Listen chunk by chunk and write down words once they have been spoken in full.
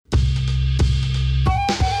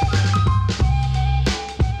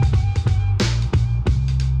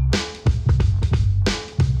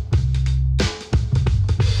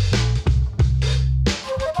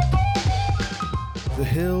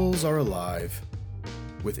Cinemas are alive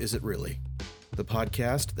with Is It Really? The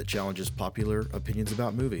podcast that challenges popular opinions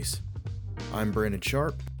about movies. I'm Brandon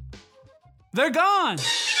Sharp. They're gone!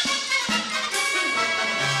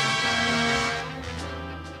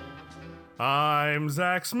 I'm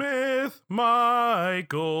Zach Smith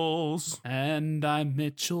Michaels. And I'm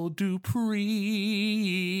Mitchell Dupree.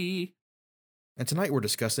 And tonight we're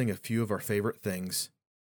discussing a few of our favorite things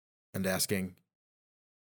and asking,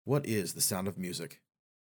 what is The Sound of Music?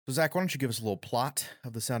 So Zach, why don't you give us a little plot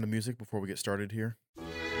of The Sound of Music before we get started here?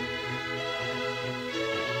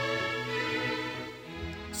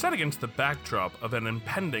 Set against the backdrop of an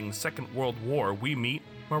impending Second World War, we meet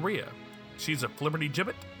Maria. She's a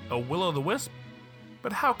flibberty-gibbet, a will-o'-the-wisp,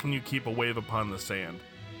 but how can you keep a wave upon the sand?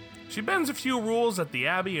 She bends a few rules at the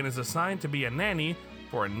Abbey and is assigned to be a nanny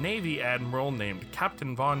for a Navy admiral named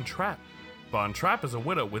Captain Von Trapp. Von Trapp is a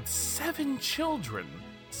widow with 7 children.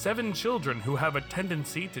 7 children who have a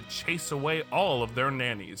tendency to chase away all of their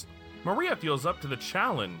nannies. Maria feels up to the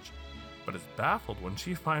challenge, but is baffled when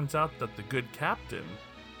she finds out that the good captain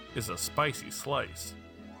is a spicy slice.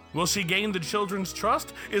 Will she gain the children's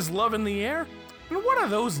trust? Is love in the air? And what are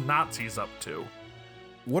those Nazis up to?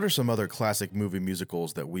 What are some other classic movie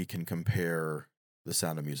musicals that we can compare The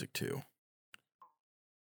Sound of Music to?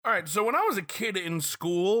 All right, so when I was a kid in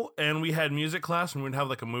school and we had music class and we'd have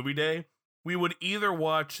like a movie day, we would either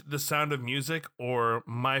watch The Sound of Music or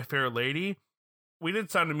My Fair Lady. We did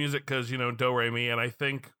Sound of Music because, Do, Re, Mi, and I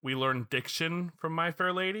think we learned diction from My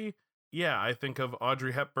Fair Lady. Yeah, I think of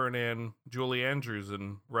Audrey Hepburn and Julie Andrews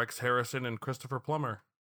and Rex Harrison and Christopher Plummer.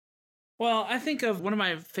 Well, I think of one of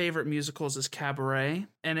my favorite musicals is Cabaret,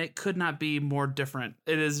 and it could not be more different.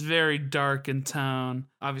 It is very dark in tone.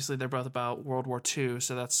 Obviously, they're both about World War II,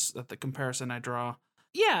 so that's the comparison I draw.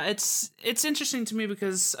 Yeah, it's interesting to me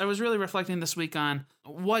because I was really reflecting this week on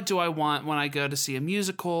what do I want when I go to see a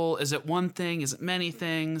musical? Is it one thing? Is it many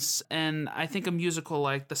things? And I think a musical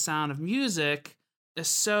like The Sound of Music is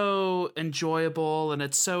so enjoyable and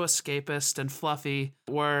it's so escapist and fluffy,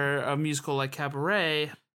 where a musical like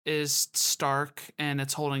Cabaret is stark and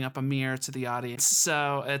it's holding up a mirror to the audience.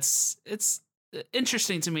 So it's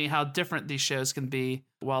interesting to me how different these shows can be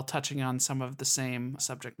while touching on some of the same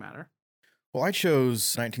subject matter. Well, I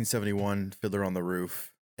chose 1971 Fiddler on the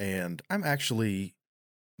Roof, and I'm actually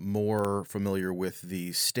more familiar with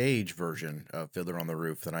the stage version of Fiddler on the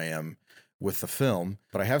Roof than I am with the film.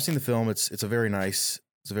 But I have seen the film. It's a very nice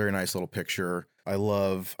little picture.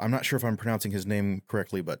 I'm not sure if I'm pronouncing his name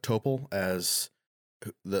correctly, but Topol as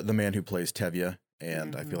the man who plays Tevye,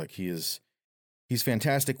 and I feel like he's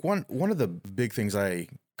fantastic. One of the big things I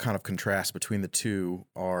kind of contrast between the two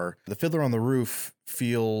are the Fiddler on the Roof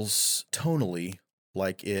feels tonally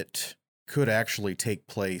like it could actually take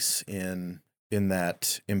place in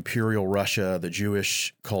that imperial Russia, the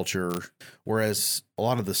Jewish culture, whereas a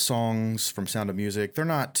lot of the songs from Sound of Music, they're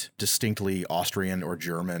not distinctly Austrian or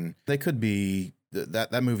German. They could be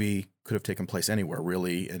that movie could have taken place anywhere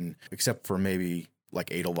really, and except for maybe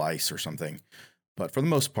like Edelweiss or something. But for the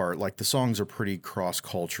most part, like the songs are pretty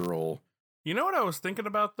cross-cultural. You know what I was thinking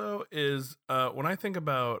about, though, is when I think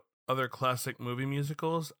about other classic movie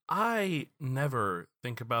musicals, I never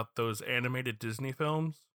think about those animated Disney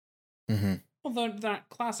films. Mm-hmm. Well, they're not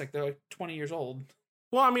classic. They're like 20 years old.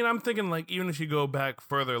 Well, I mean, I'm thinking like even if you go back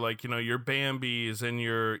further, like, your Bambis and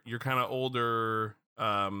your kind of older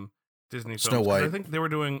Disney films. Snow White. I think they were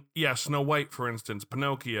doing, Snow White, for instance,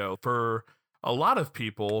 Pinocchio. For a lot of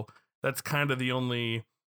people, that's kind of the only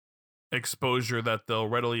exposure that they'll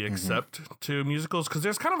readily accept to musicals, because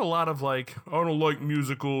there's kind of a lot of like, I don't like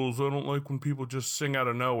musicals, I don't like when people just sing out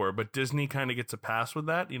of nowhere, but Disney kind of gets a pass with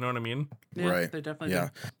that, you know what I mean? Yeah, right. They definitely do.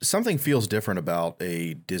 do. Something feels different about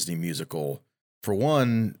a Disney musical. For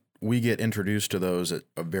one, we get introduced to those at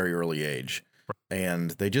a very early age,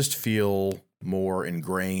 and they just feel more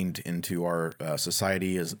ingrained into our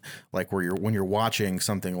society. Is like when you're watching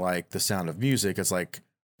something like The Sound of Music, it's like,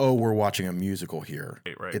 oh, we're watching a musical here.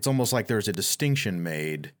 Right. It's almost like there's a distinction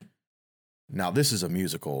made. Now, this is a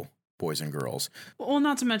musical, boys and girls. Well,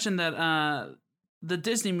 not to mention that the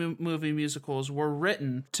Disney movie musicals were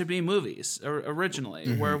written to be movies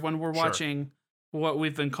originally, where when we're watching what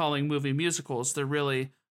we've been calling movie musicals, they're really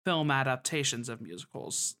film adaptations of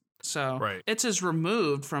musicals. So it's as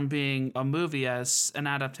removed from being a movie as an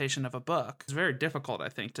adaptation of a book. It's very difficult, I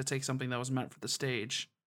think, to take something that was meant for the stage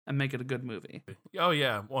and make it a good movie. Oh,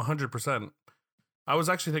 yeah, 100%. I was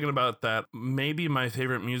actually thinking about that. Maybe my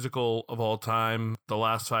favorite musical of all time, the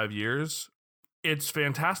last 5 years. It's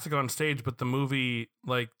fantastic on stage, but the movie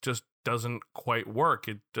just doesn't quite work.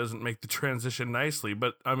 It doesn't make the transition nicely.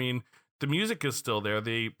 But I mean, the music is still there.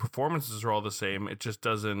 The performances are all the same. It just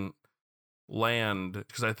doesn't land,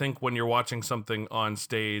 because I think when you're watching something on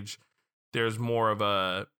stage, there's more of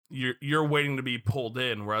a you're waiting to be pulled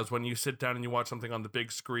in, whereas when you sit down and you watch something on the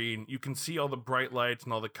big screen, you can see all the bright lights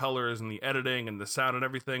and all the colors and the editing and the sound and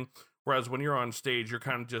everything, whereas when you're on stage, you're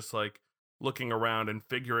kind of just like looking around and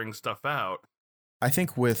figuring stuff out. I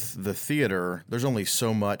think with the theater, there's only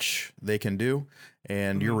so much they can do,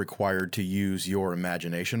 and you're required to use your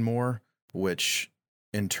imagination more, which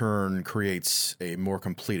in turn creates a more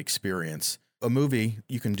complete experience. A movie,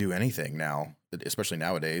 you can do anything now, especially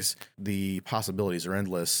nowadays. The possibilities are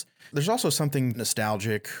endless. There's also something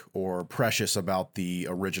nostalgic or precious about the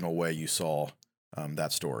original way you saw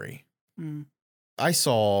that story. I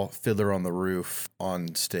saw Fiddler on the Roof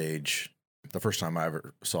on stage the first time I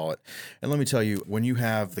ever saw it. And let me tell you, when you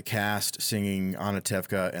have the cast singing Anna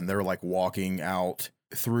Tevka and they're like walking out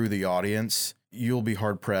through the audience, you'll be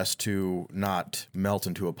hard pressed to not melt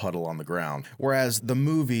into a puddle on the ground. Whereas the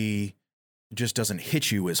movie just doesn't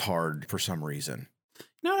hit you as hard for some reason.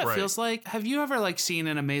 You know what it feels like? Have you ever like seen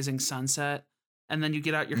an amazing sunset and then you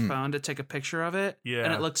get out your phone to take a picture of it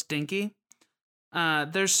and it looks dinky?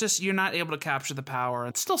 There's just, you're not able to capture the power.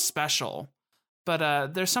 It's still special,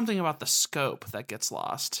 but there's something about the scope that gets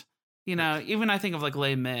lost. You know, even I think of like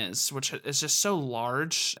Les Mis, which is just so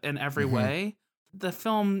large in every way. The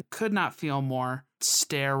film could not feel more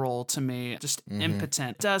sterile to me, just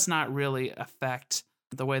impotent. It does not really affect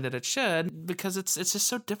the way that it should, because it's just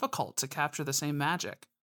so difficult to capture the same magic.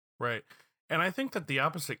 Right. And I think that the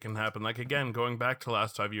opposite can happen. Like, again, going back to the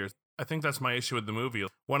last 5 years, I think that's my issue with the movie.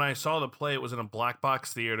 When I saw the play, it was in a black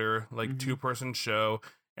box theater, like 2-person show,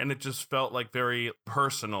 and it just felt like very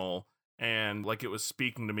personal and like it was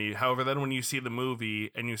speaking to me. However, then when you see the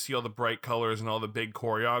movie and you see all the bright colors and all the big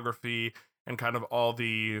choreography and kind of all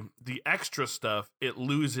the extra stuff, it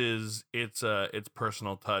loses its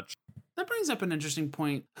personal touch. That brings up an interesting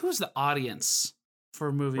point. Who's the audience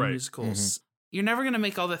for movie musicals? You're never going to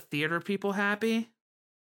make all the theater people happy,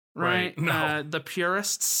 right? No. The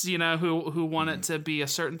purists, you know, who want it to be a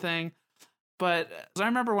certain thing. But I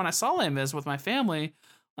remember when I saw Les Mis with my family,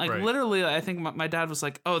 like literally, I think my dad was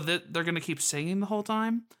like, "Oh, they're going to keep singing the whole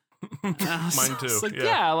time." Mine too. Like,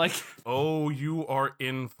 yeah, like, oh, you are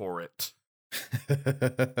in for it.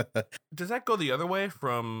 Does that go the other way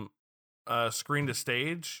from screen to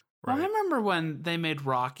stage? Well, I remember when they made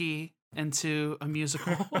Rocky into a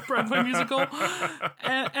musical, a Broadway musical,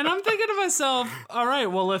 and I'm thinking to myself, all right,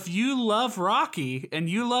 well, if you love Rocky and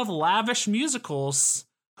you love lavish musicals,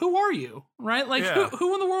 who are you, right? Like,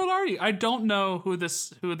 who in the world are you? I don't know who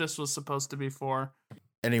this was supposed to be for.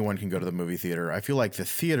 Anyone can go to the movie theater. I feel like the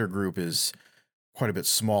theater group is quite a bit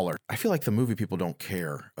smaller. I feel like the movie people don't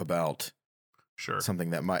care about something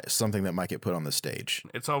that might get put on the stage.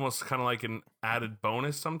 It's almost kind of like an added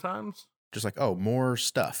bonus sometimes. Just like, oh, more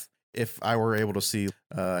stuff. If I were able to see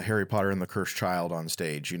Harry Potter and the Cursed Child on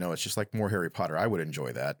stage, you know, it's just like more Harry Potter. I would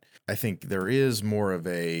enjoy that. I think there is more of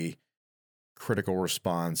a critical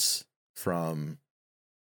response from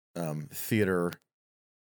theater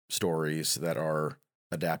stories that are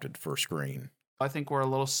adapted for screen. I think we're a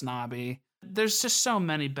little snobby. There's just so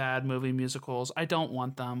many bad movie musicals. I don't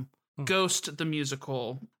want them. Ghost the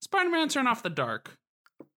musical. Spider-Man Turn Off the Dark.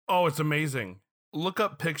 Oh, it's amazing. Look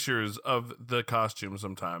up pictures of the costume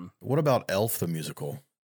sometime. What about Elf the musical?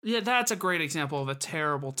 Yeah, that's a great example of a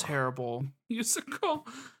terrible, terrible musical.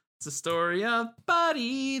 It's a story of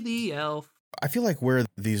Buddy the Elf. I feel like where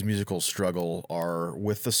these musicals struggle are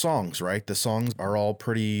with the songs, right? The songs are all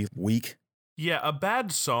pretty weak. Yeah, a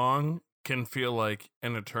bad song can feel like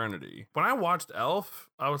an eternity. When I watched Elf,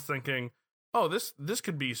 I was thinking, oh, this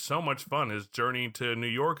could be so much fun. His Journey to New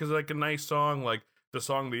York is like a nice song. Like the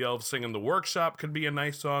song the elves sing in the workshop could be a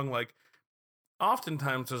nice song. Like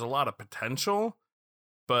oftentimes there's a lot of potential,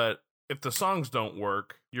 but if the songs don't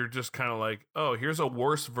work, you're just kind of like, oh, here's a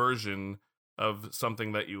worse version of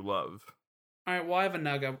something that you love. All right, well, I have a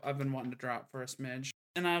nug I've been wanting to drop for a smidge,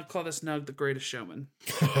 and I'll call this nug The Greatest Showman.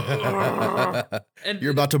 And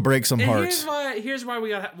you're about to break some hearts. Here's why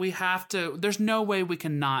we have to. There's no way we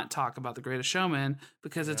cannot talk about The Greatest Showman,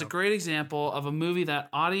 because it's a great example of a movie that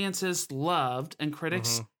audiences loved and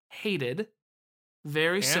critics hated.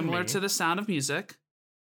 Very similar to The Sound of Music.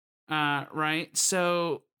 Right?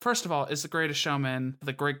 So, first of all, is The Greatest Showman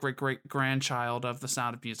the great-great-great-grandchild of The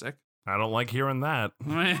Sound of Music? I don't like hearing that.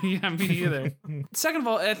 Yeah, me either. Second of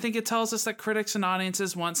all, I think it tells us that critics and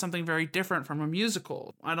audiences want something very different from a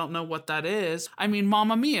musical. I don't know what that is. I mean,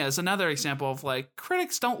 Mamma Mia is another example of like,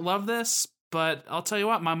 critics don't love this, but I'll tell you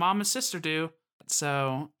what, my mom and sister do.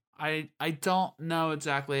 So I don't know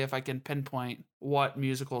exactly if I can pinpoint what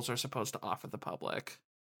musicals are supposed to offer the public.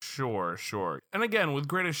 Sure. And again, with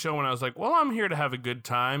Greatest Showman, I was like, well, I'm here to have a good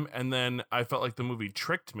time. And then I felt like the movie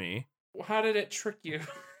tricked me. How did it trick you?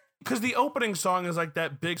 Because the opening song is like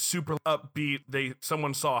that big, super upbeat.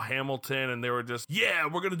 Someone saw Hamilton and they were just, yeah,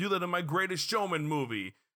 we're going to do that in my Greatest Showman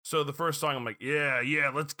movie. So the first song, I'm like,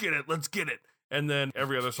 yeah, let's get it. And then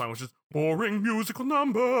every other song was just boring musical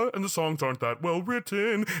number, and the songs aren't that well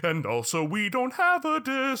written, and also we don't have a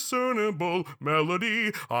discernible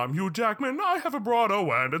melody. I'm Hugh Jackman, I have a vibrato,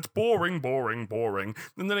 and it's boring.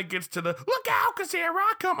 And then it gets to the look out, 'cause here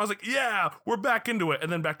I come. I was like, yeah, we're back into it. And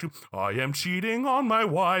then back to I am cheating on my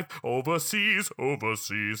wife overseas.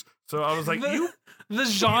 So I was like, the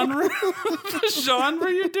genre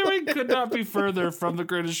you're doing could not be further from The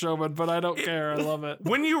Greatest Showman, but I don't care. I love it.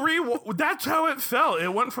 When you that's how it felt.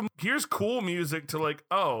 It went from here's cool music to like,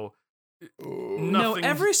 oh, no,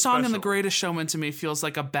 every song in The special. Greatest Showman to me feels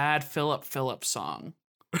like a bad Philip Phillips song.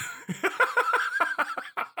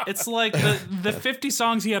 It's like the 50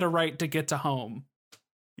 songs he had to write to get to home.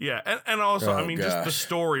 Yeah, and also, I mean, just the gosh.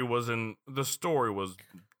 story was The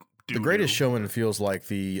Greatest Showman feels like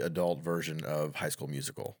the adult version of High School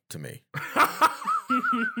Musical to me.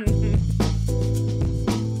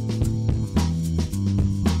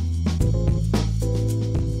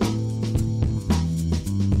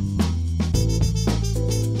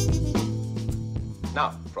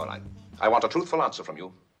 Now, Fräulein, I want a truthful answer from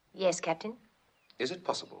you. Yes, Captain. Is it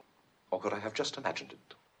possible, or could I have just imagined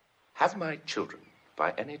it? Have my children,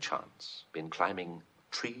 by any chance, been climbing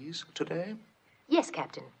trees today? Yes,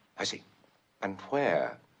 Captain. I see. And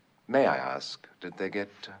where, may I ask, did they get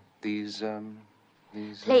these?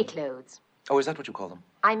 Play clothes. Oh, is that what you call them?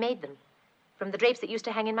 I made them. From the drapes that used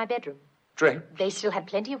to hang in my bedroom. Drape? They still had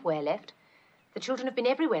plenty of wear left. The children have been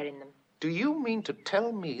everywhere in them. Do you mean to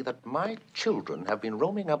tell me that my children have been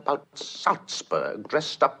roaming about Salzburg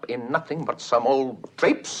dressed up in nothing but some old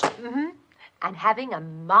drapes? Mm-hmm. And having a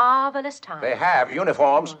marvelous time. They have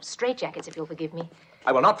uniforms. Straitjackets, if you'll forgive me.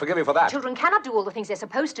 I will not forgive you for that. Children cannot do all the things they're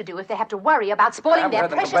supposed to do if they have to worry about spoiling haven't their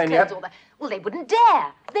heard them precious complain clothes. yet. Or well, they wouldn't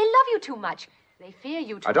dare. They love you too much. They fear you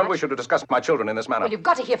too much. I don't wish you to discuss my children in this manner. Well, you've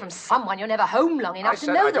got to hear from someone. You're never home long enough I to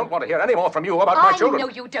said know I them. don't want to hear any more from you about my children. I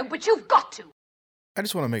know you don't, but you've got to. I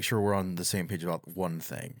just want to make sure we're on the same page about one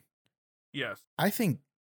thing. Yes. I think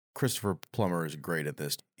Christopher Plummer is great at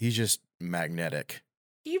this. He's just magnetic.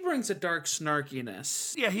 He brings a dark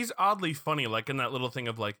snarkiness. Yeah, he's oddly funny, like in that little thing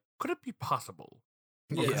of like, could it be possible?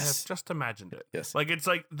 Or could I have Yes. just imagined it. Yes. Like it's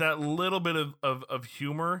like that little bit of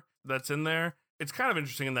humor that's in there. It's kind of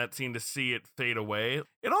interesting in that scene to see it fade away.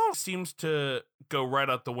 It all seems to go right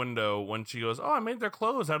out the window when she goes, "Oh, I made their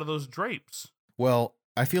clothes out of those drapes." Well,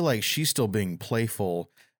 I feel like she's still being playful,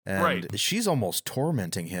 and Right. she's almost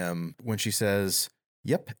tormenting him when she says,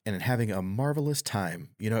 "Yep," and having a marvelous time.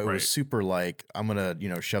 You know, it Right. was super like, I'm gonna,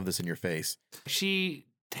 shove this in your face. She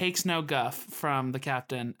takes no guff from the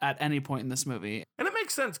captain at any point in this movie. And it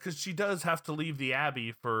makes sense because she does have to leave the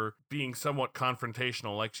Abbey for being somewhat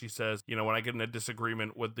confrontational. Like she says, when I get in a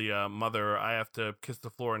disagreement with the mother, I have to kiss the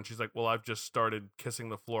floor. And she's like, well, I've just started kissing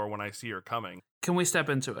the floor when I see her coming. Can we step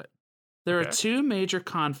into it? There are Okay. two major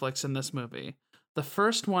conflicts in this movie. The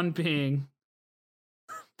first one being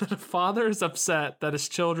that a father is upset that his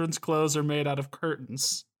children's clothes are made out of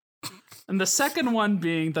curtains. And the second one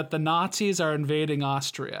being that the Nazis are invading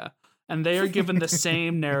Austria, and they are given the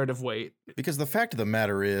same narrative weight. Because the fact of the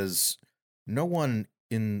matter is, no one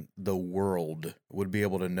in the world would be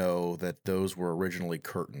able to know that those were originally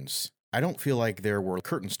curtains. I don't feel like there were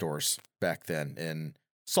curtain stores back then in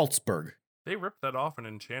Salzburg. They ripped that off in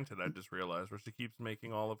Enchanted, I just realized, where she keeps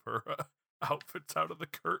making all of her outfits out of the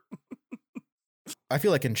curtain. I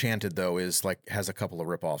feel like Enchanted, though, has a couple of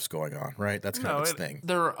ripoffs going on, right? That's kind of its it- thing.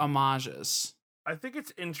 They're homages. I think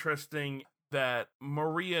it's interesting that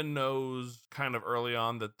Maria knows kind of early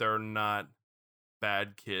on that they're not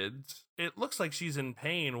bad kids. It looks like she's in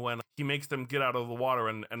pain when he makes them get out of the water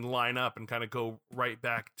and line up and kind of go right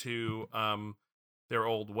back to their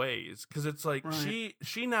old ways. Because it's like Right.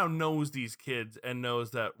 she now knows these kids and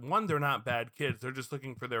knows that, one, they're not bad kids. They're just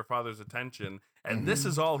looking for their father's attention. And this Mhm.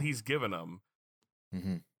 is all he's given them.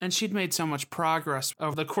 Mm-hmm. And she'd made so much progress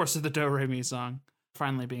over the course of the Do Re Mi song.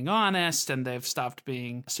 Finally being honest, and they've stopped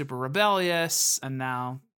being super rebellious, and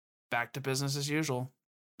now back to business as usual.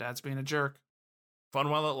 Dad's being a jerk. Fun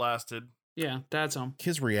while it lasted. Yeah, Dad's home.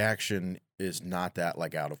 His reaction is not that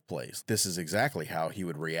out of place. This is exactly how he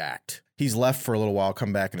would react. He's left for a little while,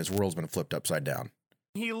 come back, and his world's been flipped upside down.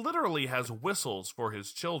 He literally has whistles for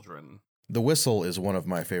his children. The whistle is one of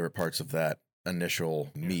my favorite parts of that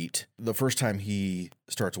initial meet. The first time he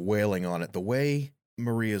starts wailing on it, the way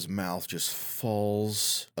Maria's mouth just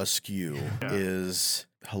falls askew is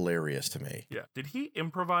hilarious to me. Yeah. Did he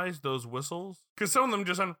improvise those whistles? Because some of them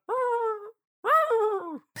just sound.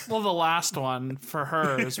 Well, the last one for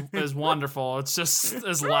her is wonderful. It's just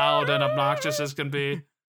as loud and obnoxious as can be.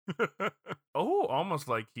 Oh, almost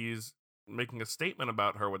like he's making a statement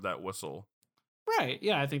about her with that whistle. Right.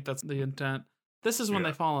 Yeah, I think that's the intent. This is when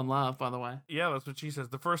they fall in love, by the way. Yeah, that's what she says.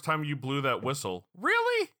 The first time you blew that whistle.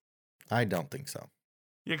 Really? I don't think so.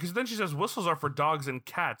 Yeah, because then she says whistles are for dogs and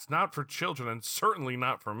cats, not for children, and certainly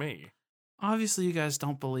not for me. Obviously, you guys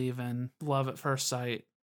don't believe in love at first sight,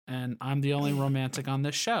 and I'm the only romantic on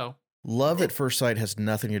this show. Love at first sight has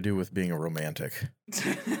nothing to do with being a romantic.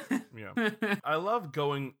 Yeah. I love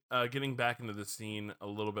getting back into the scene a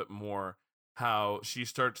little bit more, how she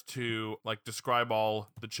starts to like describe all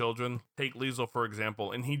the children. Take Liesel, for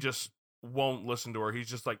example, and he just won't listen to her. He's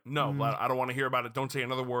just like, no, I don't want to hear about it. Don't say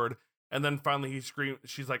another word. And then finally he screams,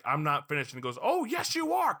 she's like, I'm not finished. And he goes, oh, yes,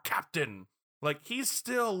 you are, Captain. Like, he's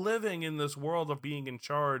still living in this world of being in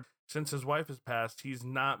charge. Since his wife has passed, he's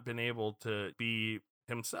not been able to be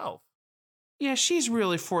himself. Yeah, she's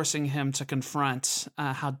really forcing him to confront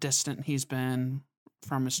how distant he's been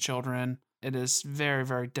from his children. It is very,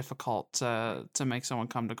 very difficult to make someone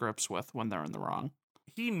come to grips with when they're in the wrong.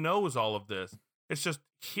 He knows all of this. It's just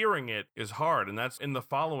hearing it is hard. And that's in the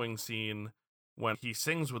following scene when he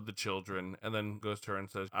sings with the children and then goes to her and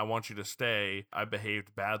says, I want you to stay. I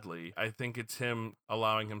behaved badly. I think it's him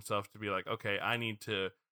allowing himself to be like, okay, I need to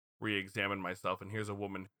re-examine myself. And here's a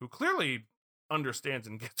woman who clearly understands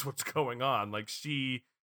and gets what's going on. Like, she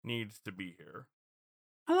needs to be here.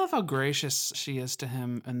 I love how gracious she is to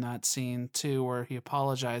him in that scene too, where he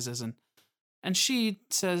apologizes and she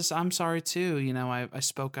says, I'm sorry too. You know, I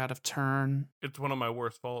spoke out of turn. It's one of my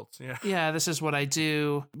worst faults. Yeah. Yeah, this is what I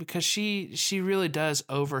do. Because she really does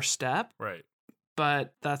overstep. Right.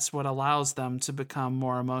 But that's what allows them to become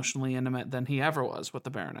more emotionally intimate than he ever was with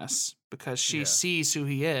the Baroness. Because she sees who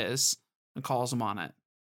he is and calls him on it.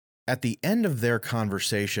 At the end of their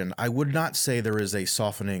conversation, I would not say there is a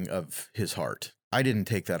softening of his heart. I didn't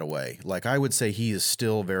take that away. Like, I would say he is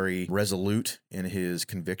still very resolute in his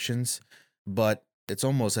convictions, but it's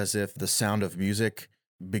almost as if the sound of music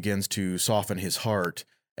begins to soften his heart.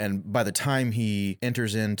 And by the time he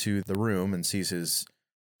enters into the room and sees his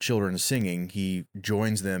children singing, he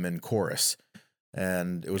joins them in chorus.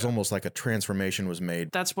 And it was almost like a transformation was made.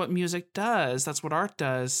 That's what music does. That's what art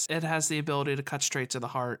does. It has the ability to cut straight to the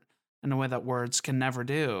heart in a way that words can never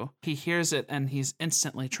do. He hears it and he's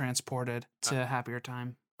instantly transported to a happier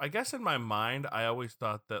time. I guess in my mind, I always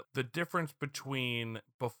thought that the difference between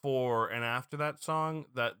before and after that song,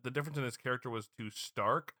 that the difference in his character was too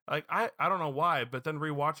stark. Like, I don't know why, but then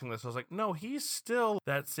rewatching this, I was like, no, he's still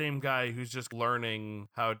that same guy who's just learning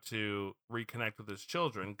how to reconnect with his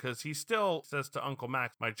children, because he still says to Uncle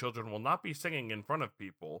Max, my children will not be singing in front of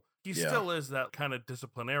people. He still is that kind of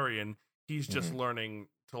disciplinarian. He's just learning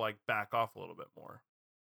to like back off a little bit more.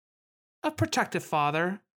 A protective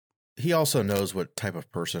father. He also knows what type of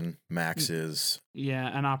person Max is.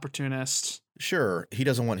 Yeah, an opportunist. Sure, he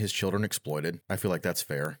doesn't want his children exploited. I feel like that's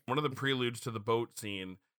fair. One of the preludes to the boat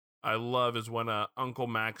scene I love is when Uncle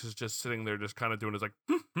Max is just sitting there just kind of doing his like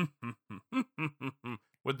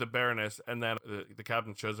with the Baroness, and then the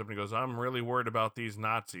captain shows up and he goes, I'm really worried about these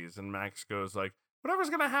Nazis. And Max goes like, whatever's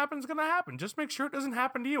gonna happen is gonna happen. Just make sure it doesn't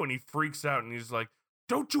happen to you. And he freaks out and he's like,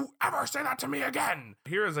 don't you ever say that to me again.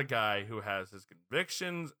 Here is a guy who has his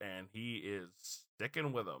convictions and he is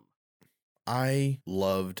sticking with them. I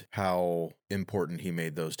loved how important he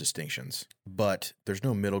made those distinctions, but there's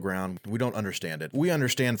no middle ground. We don't understand it. We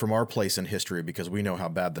understand from our place in history because we know how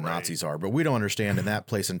bad the Nazis are, but we don't understand in that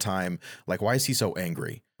place and time, like, why is he so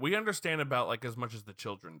angry? We understand about like as much as the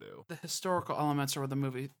children do. The historical elements are where the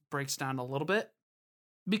movie breaks down a little bit.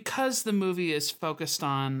 Because the movie is focused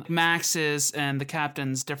on Max's and the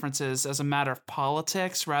captain's differences as a matter of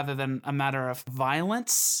politics rather than a matter of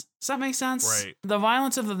violence. Does that make sense? Right. The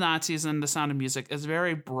violence of the Nazis and The Sound of Music is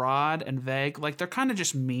very broad and vague. Like, they're kind of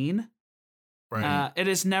just mean. Right. It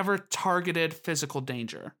is never targeted physical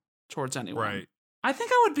danger towards anyone. Right. I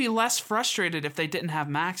think I would be less frustrated if they didn't have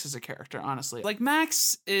Max as a character, honestly. Like,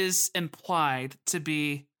 Max is implied to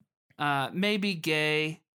be maybe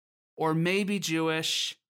gay or maybe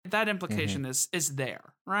Jewish. That implication is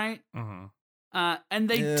there, right? Mm-hmm. And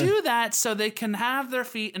they do that so they can have their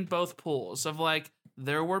feet in both pools of like,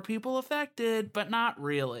 there were people affected, but not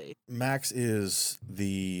really. Max is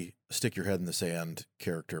the stick your head in the sand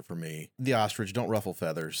character for me. The ostrich, don't ruffle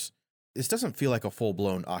feathers. this doesn't feel like a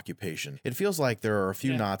full-blown occupation. It feels like there are a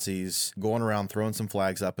few Nazis going around throwing some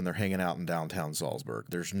flags up and they're hanging out in downtown Salzburg.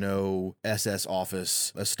 There's no SS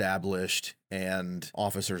office established and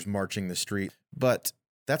officers marching the street. But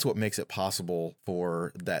that's what makes it possible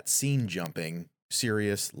for that scene jumping,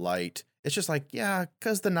 serious, light. It's just like, yeah,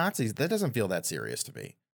 because the Nazis, that doesn't feel that serious to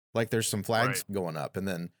me. Like there's some flags going up and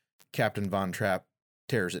then Captain Von Trapp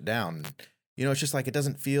tears it down. You know, it's just like it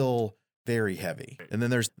doesn't feel very heavy. And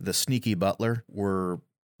then there's the sneaky butler. We're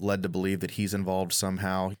led to believe that he's involved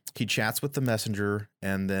somehow. He chats with the messenger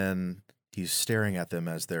and then he's staring at them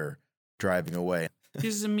as they're driving away.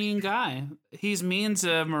 He's a mean guy. He's mean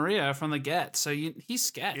to Maria from the get. So he's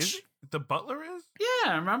sketch. The butler is?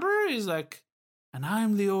 Yeah, remember? He's like, and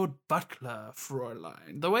I'm the old butler,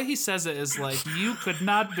 Fräulein. The way he says it is like, you could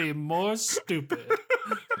not be more stupid.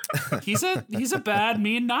 He's a bad,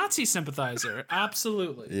 mean Nazi sympathizer.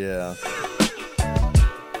 Absolutely. Yeah.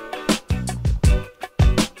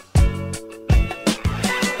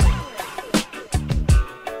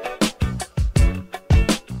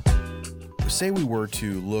 Say we were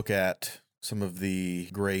to look at some of the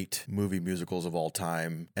great movie musicals of all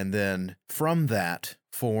time, and then from that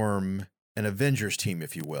form an Avengers team,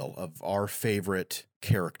 if you will, of our favorite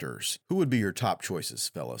characters. Who would be your top choices,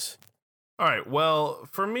 fellas? All right, well,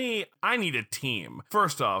 for me, I need a team.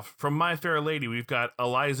 First off, from My Fair Lady, we've got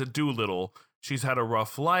Eliza Doolittle. She's had a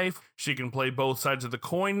rough life. She can play both sides of the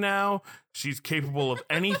coin now. She's capable of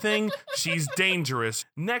anything. She's dangerous.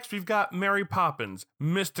 Next, we've got Mary Poppins.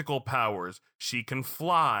 Mystical powers. She can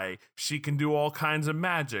fly. She can do all kinds of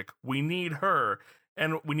magic. We need her.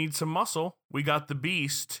 And we need some muscle. We got the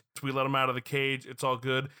Beast. We let him out of the cage. It's all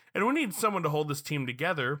good. And we need someone to hold this team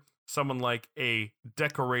together. Someone like a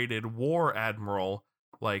decorated war admiral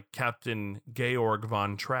like Captain Georg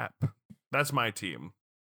von Trapp. That's my team.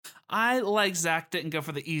 I, like Zach, didn't go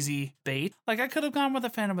for the easy bait. Like, I could have gone with a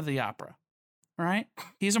Phantom of the Opera, right?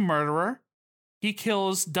 He's a murderer. He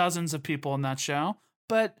kills dozens of people in that show,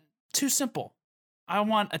 but too simple. I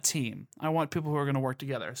want a team. I want people who are going to work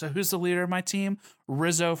together. So who's the leader of my team?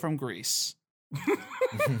 Rizzo from Grease.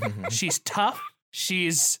 She's tough.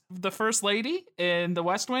 She's the first lady in the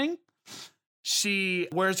West Wing. She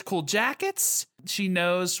wears cool jackets. She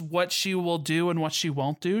knows what she will do and what she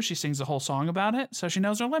won't do. She sings a whole song about it, so she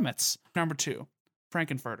knows her limits. Number 2,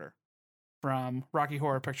 Frankenfurter from Rocky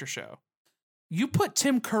Horror Picture Show. You put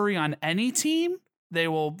Tim Curry on any team, they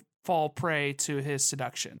will fall prey to his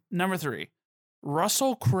seduction. Number 3,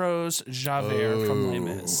 Russell Crowe's Javert from Les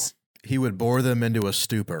Mis. He would bore them into a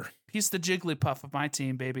stupor. He's the Jigglypuff of my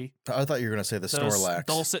team, baby. I thought you were going to say the Those Snorlax.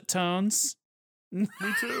 dulcet tones. Me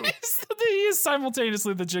too. He is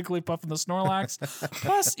simultaneously the Jigglypuff and the Snorlax.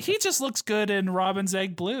 Plus, he just looks good in Robin's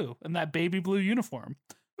Egg Blue in that baby blue uniform.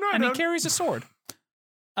 And he carries a sword.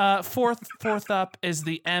 Fourth up is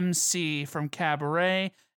the MC from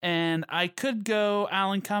Cabaret. And I could go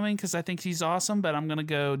Alan Cumming because I think he's awesome, but I'm going to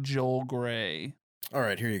go Joel Grey. All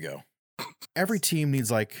right, here you go. Every team needs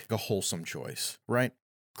like a wholesome choice, right?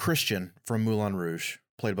 Christian from Moulin Rouge,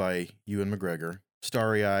 played by Ewan McGregor.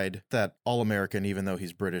 Starry-eyed, that all-American, even though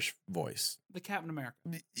he's British, voice. The Captain America.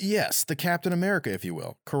 Yes, the Captain America, if you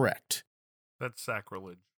will. Correct. That's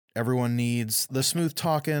sacrilege. Everyone needs the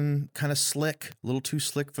smooth-talking, kind of slick, a little too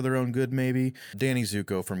slick for their own good, maybe. Danny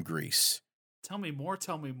Zuko from Grease. Tell me more,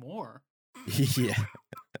 tell me more. Yeah.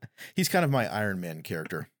 He's kind of my Iron Man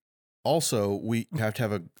character. Also, we have to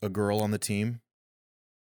have a girl on the team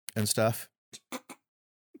and stuff.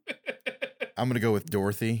 I'm going to go with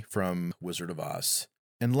Dorothy from Wizard of Oz.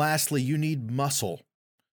 And lastly, you need muscle.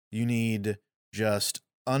 You need just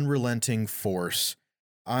unrelenting force.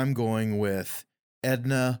 I'm going with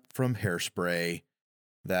Edna from Hairspray,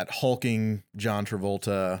 that hulking John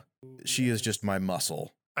Travolta. She is just my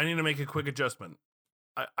muscle. I need to make a quick adjustment.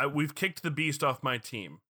 We've kicked the Beast off my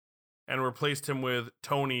team and replaced him with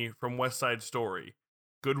Tony from West Side Story.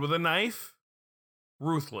 Good with a knife,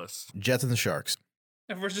 ruthless. Jets and the Sharks.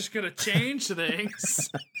 If we're just going to change things,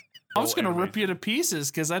 I'm just going to rip you to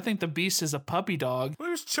pieces because I think the Beast is a puppy dog. We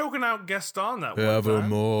was choking out Gaston that one Evermore.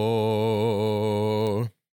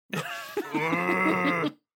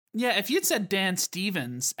 time. Yeah, if you'd said Dan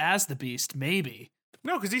Stevens as the Beast, maybe.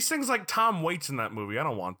 No, because he sings like Tom Waits in that movie. I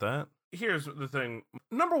don't want that. Here's the thing.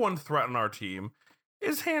 Number one threat on our team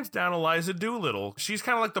is hands down Eliza Doolittle. She's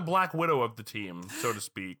kind of like the Black Widow of the team, so to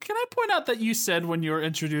speak. Can I point out that you said when you were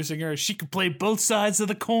introducing her, she could play both sides of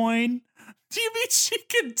the coin? Do you mean she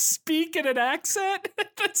can speak in an accent?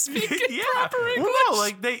 But speak in proper English? Well, no,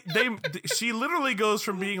 like she literally goes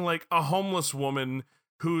from being like a homeless woman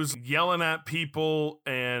who's yelling at people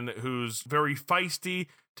and who's very feisty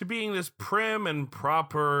to being this prim and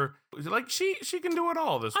proper. Like she can do it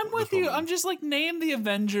all. I'm with you. I'm just like, name the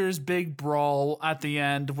Avengers big brawl at the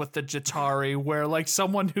end with the Jatari, where like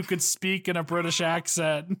someone who could speak in a British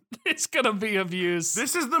accent is gonna be of use.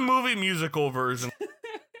 This is the movie musical version.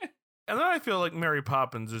 And then I feel like Mary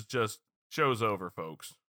Poppins is just show's over,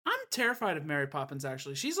 folks. I'm terrified of Mary Poppins,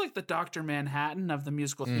 actually. She's like the Dr. Manhattan of the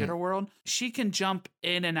musical theater world. She can jump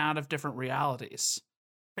in and out of different realities.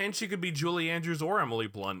 And she could be Julie Andrews or Emily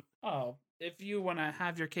Blunt. Oh, if you want to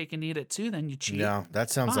have your cake and eat it too, then you cheat. No, that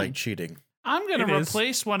sounds Fine. like cheating. I'm gonna It is.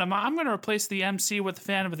 replace I'm gonna replace the MC with the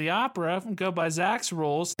Phantom of the Opera and go by Zach's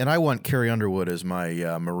rules. And I want Carrie Underwood as my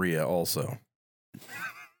Maria also.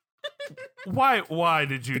 Why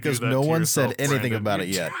did you Because do that no to one yourself, said anything Brandon? about it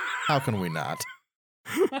yet. How can we not?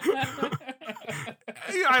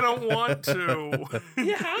 I don't want to.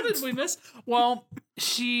 Yeah, how did we miss? Well,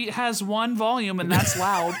 she has one volume and that's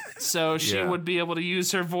loud, so she Yeah. would be able to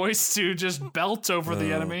use her voice to just belt over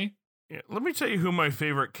the Oh. enemy. Yeah, let me tell you who my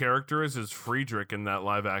favorite character is Friedrich in that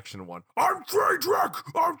live action one. I'm Friedrich!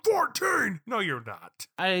 I'm 14! No, you're not.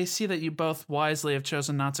 I see that you both wisely have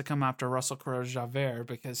chosen not to come after Russell Crowe's Javert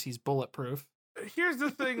because he's bulletproof. Here's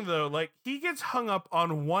the thing, though. Like, he gets hung up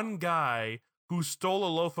on one guy who stole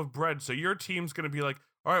a loaf of bread, so your team's gonna be like,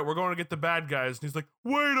 all right, we're going to get the bad guys. And he's like,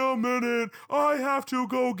 wait a minute, I have to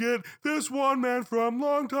go get this one man from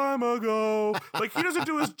long time ago. Like, he doesn't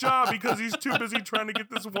do his job because he's too busy trying to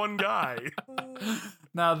get this one guy.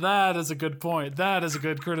 Now that is a good point. That is a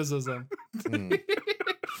good criticism. Mm.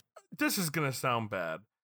 This is going to sound bad.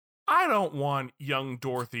 I don't want young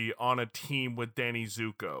Dorothy on a team with Danny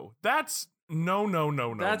Zuko. That's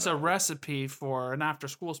no. That's a recipe for an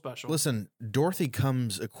after-school special. Listen, Dorothy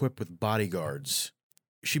comes equipped with bodyguards.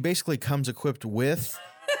 She basically comes equipped with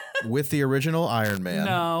the original Iron Man.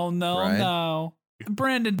 No.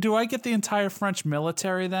 Brandon, do I get the entire French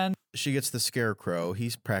military then? She gets the Scarecrow.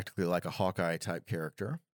 He's practically like a Hawkeye type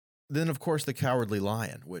character. Then, of course, the Cowardly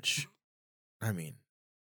Lion, which, I mean,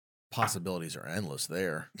 possibilities are endless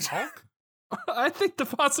there. Hulk? I think the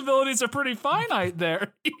possibilities are pretty finite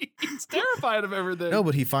there. He's terrified of everything. No,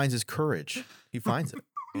 but he finds his courage. He finds it.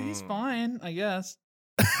 He's fine, I guess.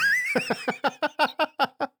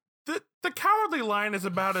 The Cowardly Lion is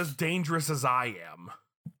about as dangerous as I am.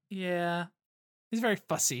 Yeah. He's very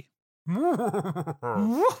fussy.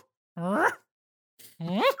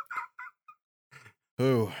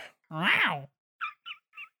 Ooh.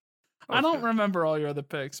 I don't remember all your other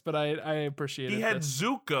picks, but I appreciate it. He had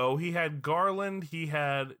Zuko, he had Garland, he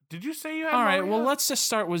had... Did you say you had All right, Maria? well, let's just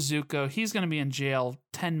start with Zuko. He's going to be in jail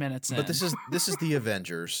 10 minutes in. But this is the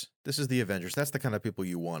Avengers. This is the Avengers. That's the kind of people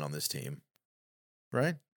you want on this team.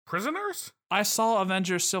 Right? Prisoners? I saw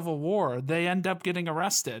Avengers Civil War. They end up getting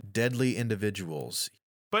arrested. Deadly individuals.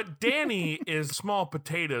 But Danny is small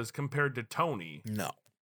potatoes compared to Tony. No.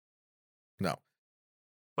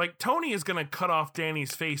 Like, Tony is going to cut off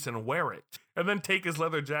Danny's face and wear it, and then take his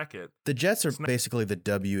leather jacket. The Jets are basically the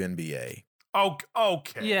WNBA. Oh,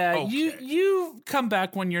 okay. Yeah, okay. you come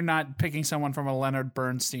back when you're not picking someone from a Leonard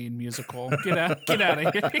Bernstein musical. Get out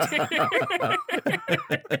of here.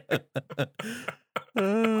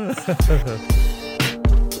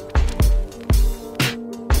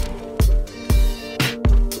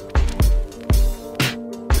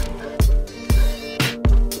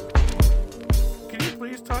 Can you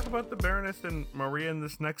please talk about the Baroness and Maria in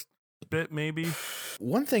this next bit, maybe?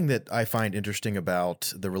 One thing that I find interesting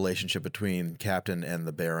about the relationship between Captain and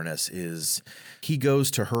the Baroness is he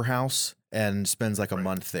goes to her house and spends like a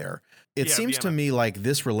month there. It Yeah, seems to Vienna. me like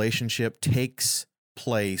this relationship takes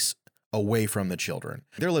place away from the children.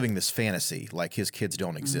 They're living this fantasy, like his kids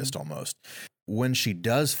don't exist almost. When she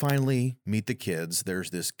does finally meet the kids, there's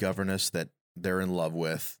this governess that they're in love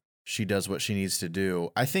with. She does what she needs to do.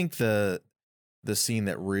 I think the scene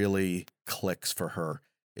that really clicks for her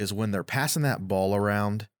is when they're passing that ball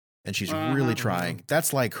around and she's really trying.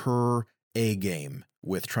 That's like her A game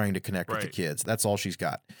with trying to connect with the Right. kids. That's all she's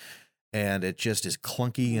got. And it just is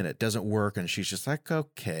clunky and it doesn't work. And she's just like,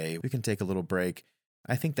 okay, we can take a little break.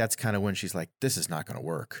 I think that's kind of when she's like, this is not going to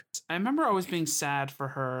work. I remember always being sad for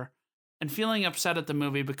her and feeling upset at the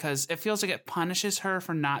movie because it feels like it punishes her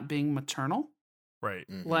for not being maternal. Right.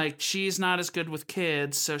 Like she's not as good with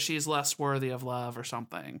kids, so she's less worthy of love or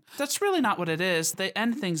something. That's really not what it is. They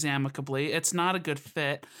end things amicably. It's not a good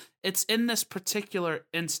fit. It's in this particular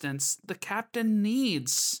instance, the captain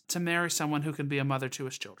needs to marry someone who can be a mother to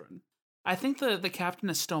his children. I think the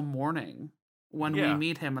captain is still mourning when we Yeah.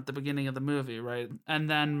 meet him at the beginning of the movie, right? And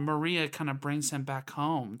then Maria kind of brings him back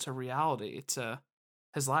home to reality, to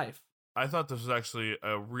his life. I thought this was actually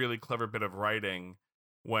a really clever bit of writing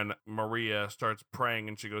when Maria starts praying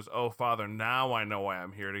and she goes, "Oh, Father, now I know why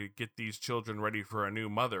I'm here, to get these children ready for a new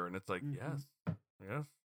mother." And it's like, yes,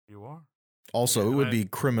 you are. Also, Yeah, it would be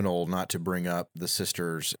criminal not to bring up the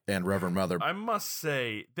sisters and Reverend Mother. I must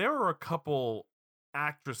say, there were a couple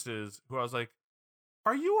actresses who I was like,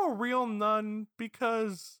 are you a real nun?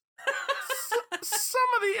 Because some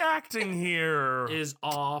of the acting here Is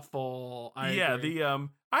awful. I agree. the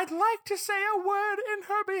I'd like to say a word in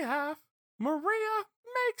her behalf. Maria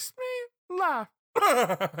makes me laugh.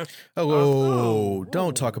 Oh,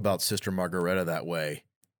 don't talk about Sister Margareta that way.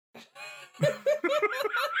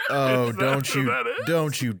 Oh, Is that who that is?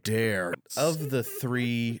 don't you dare. Of the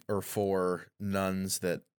 3 or 4 nuns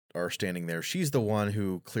that are standing there, she's the one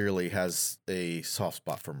who clearly has a soft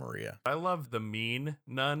spot for Maria. I love the mean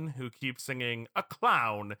nun who keeps singing "a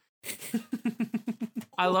clown."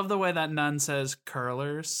 I love the way that nun says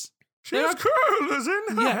curlers. She has curlers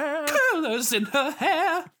in her hair. Curlers in her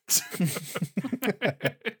hair.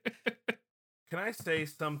 Can I say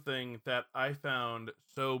something that I found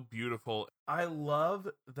so beautiful? I love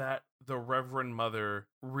that the Reverend Mother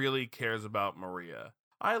really cares about Maria.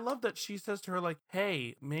 I love that she says to her, like,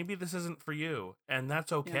 hey, maybe this isn't for you, and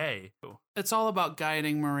that's okay. It's all about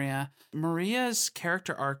guiding Maria. Maria's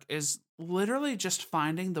character arc is literally just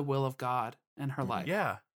finding the will of God in her life.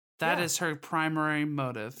 Yeah. That Yeah. is her primary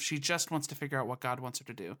motive. She just wants to figure out what God wants her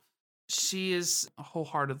to do. She is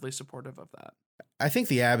wholeheartedly supportive of that. I think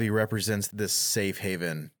the Abbey represents this safe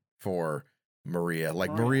haven for Maria.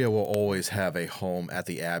 Like, Right. Maria will always have a home at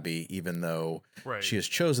the Abbey, even though Right. she has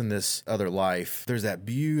chosen this other life. There's that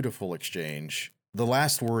beautiful exchange. The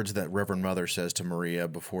last words that Reverend Mother says to Maria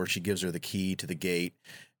before she gives her the key to the gate,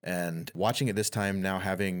 and watching it this time, now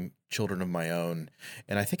having children of my own.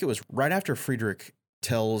 And I think it was right after Friedrich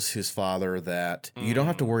tells his father that you don't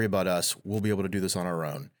have to worry about us. We'll be able to do this on our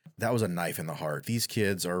own. That was a knife in the heart. These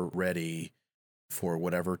kids are ready for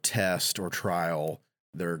whatever test or trial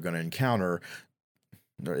they're going to encounter,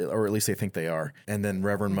 or at least they think they are. And then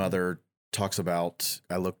Reverend Mother talks about,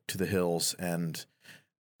 I look to the hills, and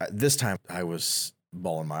this time I was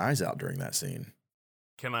bawling my eyes out during that scene.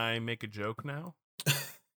 Can I make a joke now?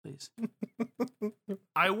 Please.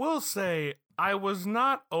 I will say I was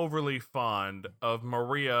not overly fond of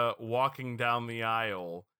Maria walking down the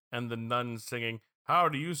aisle and the nuns singing, "How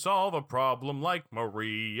do you solve a problem like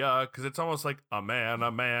Maria?" Because it's almost like a man,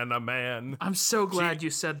 a man, a man. I'm so glad you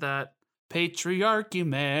said that. Patriarchy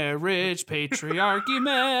marriage, patriarchy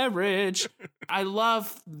marriage. I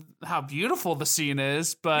love how beautiful the scene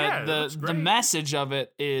is, but Yeah, it looks the great. message of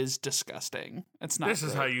it is disgusting. It's not. This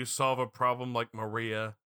is great. how you solve a problem like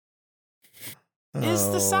Maria. Is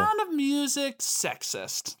Oh, the Sound of Music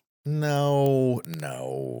sexist? No.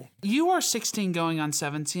 You Are 16 Going on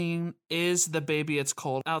 17 is the Baby It's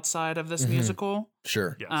Cold outside of this musical,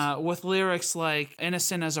 Sure. Yes. with lyrics like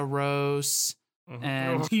innocent as a rose Mhm.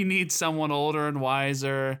 and you need someone older and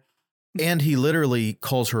wiser. And he literally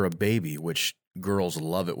calls her a baby, which girls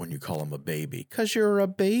love it when you call him a baby, because you're a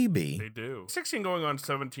baby. They do. 16 Going on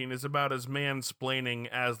 17 is about as mansplaining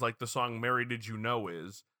as like the song "Mary Did You Know"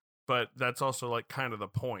 is, but that's also like kind of the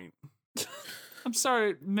point. I'm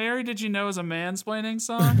sorry, Mary, did you know is a mansplaining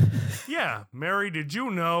song? Yeah, Mary, did you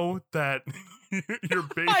know that your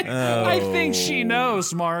baby? I think she Oh.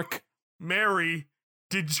 knows, Mark. Mary,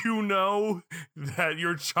 did you know that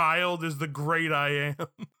your child is the great I am?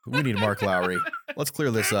 We need Mark Lowry. Let's clear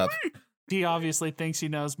this up. He obviously thinks he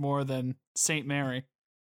knows more than Saint Mary,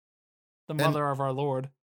 the mother of our Lord.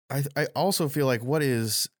 I also feel like what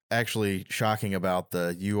is actually shocking about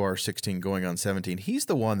the You Are 16 Going on 17, he's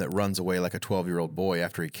the one that runs away like a 12-year-old boy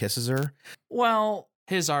after he kisses her. Well,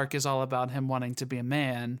 his arc is all about him wanting to be a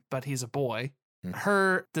man, but he's a boy. Hmm.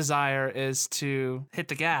 Her desire is to hit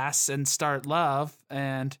the gas and start love,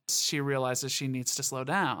 and she realizes she needs to slow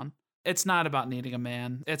down. It's not about needing a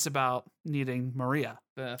man. It's about needing Maria.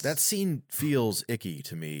 That scene feels icky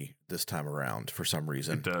to me this time around for some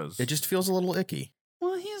reason. It does. It just feels a little icky.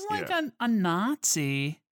 Well, he's like Yeah. a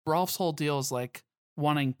Nazi. Rolf's whole deal is like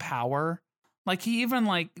wanting power. Like he even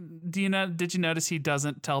like, did you notice he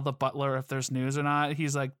doesn't tell the butler if there's news or not?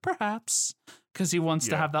 He's like, perhaps, because he wants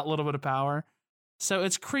to Yeah. have that little bit of power. So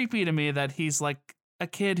it's creepy to me that he's like a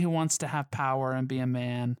kid who wants to have power and be a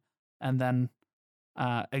man and then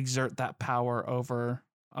exert that power over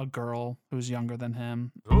a girl who's younger than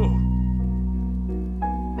him. Ooh.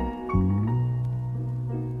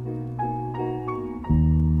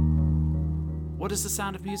 What is the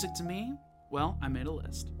sound of music to me? Well, I made a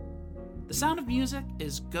list. The sound of music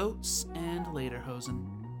is goats and lederhosen.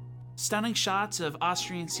 Stunning shots of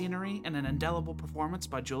Austrian scenery and an indelible performance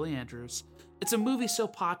by Julie Andrews. It's a movie so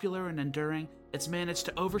popular and enduring, it's managed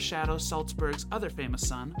to overshadow Salzburg's other famous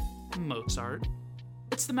son, Mozart.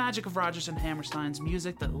 It's the magic of Rodgers and Hammerstein's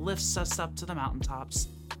music that lifts us up to the mountaintops,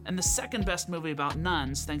 and the second best movie about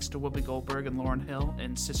nuns thanks to Whoopi Goldberg and Lauryn Hill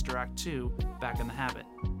in Sister Act 2, Back in the Habit.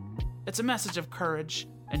 It's a message of courage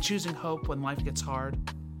and choosing hope when life gets hard.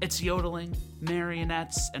 It's yodeling,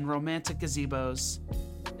 marionettes, and romantic gazebos.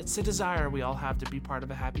 It's the desire we all have to be part of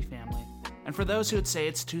a happy family. And for those who would say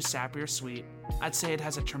it's too sappy or sweet, I'd say it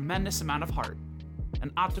has a tremendous amount of heart.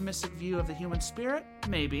 An optimistic view of the human spirit?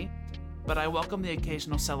 Maybe. But I welcome the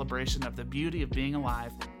occasional celebration of the beauty of being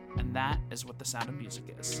alive, and that is what The Sound of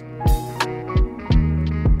Music is.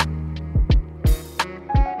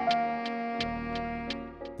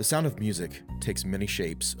 The Sound of Music takes many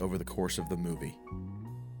shapes over the course of the movie.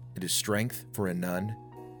 It is strength for a nun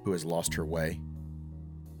who has lost her way,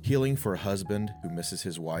 healing for a husband who misses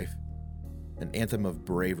his wife, an anthem of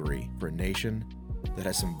bravery for a nation that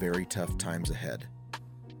has some very tough times ahead,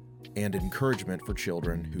 and encouragement for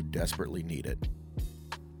children who desperately need it.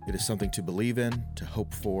 It is something to believe in, to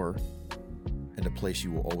hope for, and a place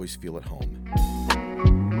you will always feel at home.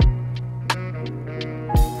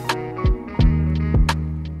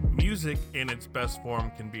 Music in its best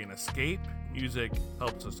form can be an escape. Music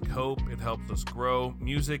helps us cope, it helps us grow.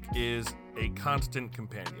 Music is a constant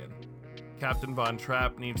companion. Captain Von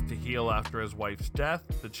Trapp needs to heal after his wife's death.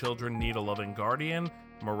 The children need a loving guardian.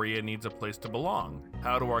 Maria needs a place to belong.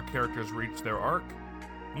 How do our characters reach their arc?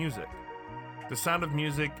 Music. The Sound of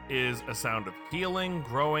Music is a sound of healing,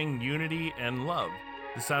 growing, unity, and love.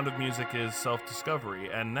 The Sound of Music is self-discovery,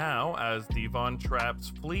 and now, as the Von Trapps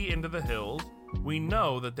flee into the hills, we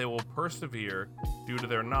know that they will persevere due to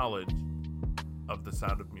their knowledge of the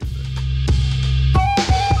sound of music.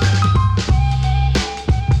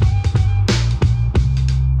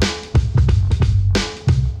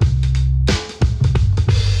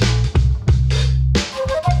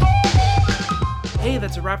 Hey,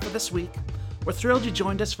 that's a wrap for this week. We're thrilled you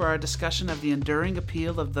joined us for our discussion of the enduring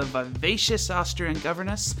appeal of the vivacious Austrian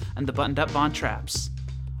governess and the buttoned-up Von Trapps.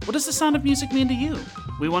 What does The Sound of Music mean to you?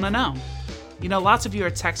 We want to know. You know, lots of you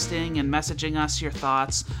are texting and messaging us your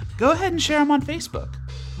thoughts. Go ahead and share them on Facebook.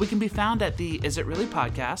 We can be found at the Is It Really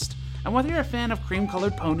podcast. And whether you're a fan of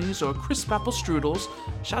cream-colored ponies or crisp apple strudels,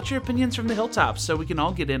 shout your opinions from the hilltops so we can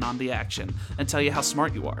all get in on the action and tell you how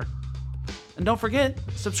smart you are. And don't forget,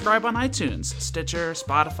 subscribe on iTunes, Stitcher,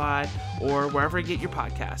 Spotify, or wherever you get your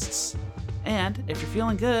podcasts. And if you're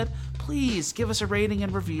feeling good, please give us a rating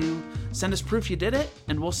and review, send us proof you did it,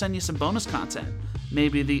 and we'll send you some bonus content.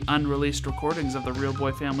 Maybe the unreleased recordings of the Real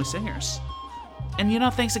Boy Family Singers. And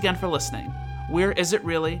thanks again for listening. We're Is It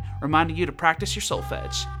Really, reminding you to practice your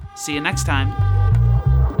solfege. See you next time.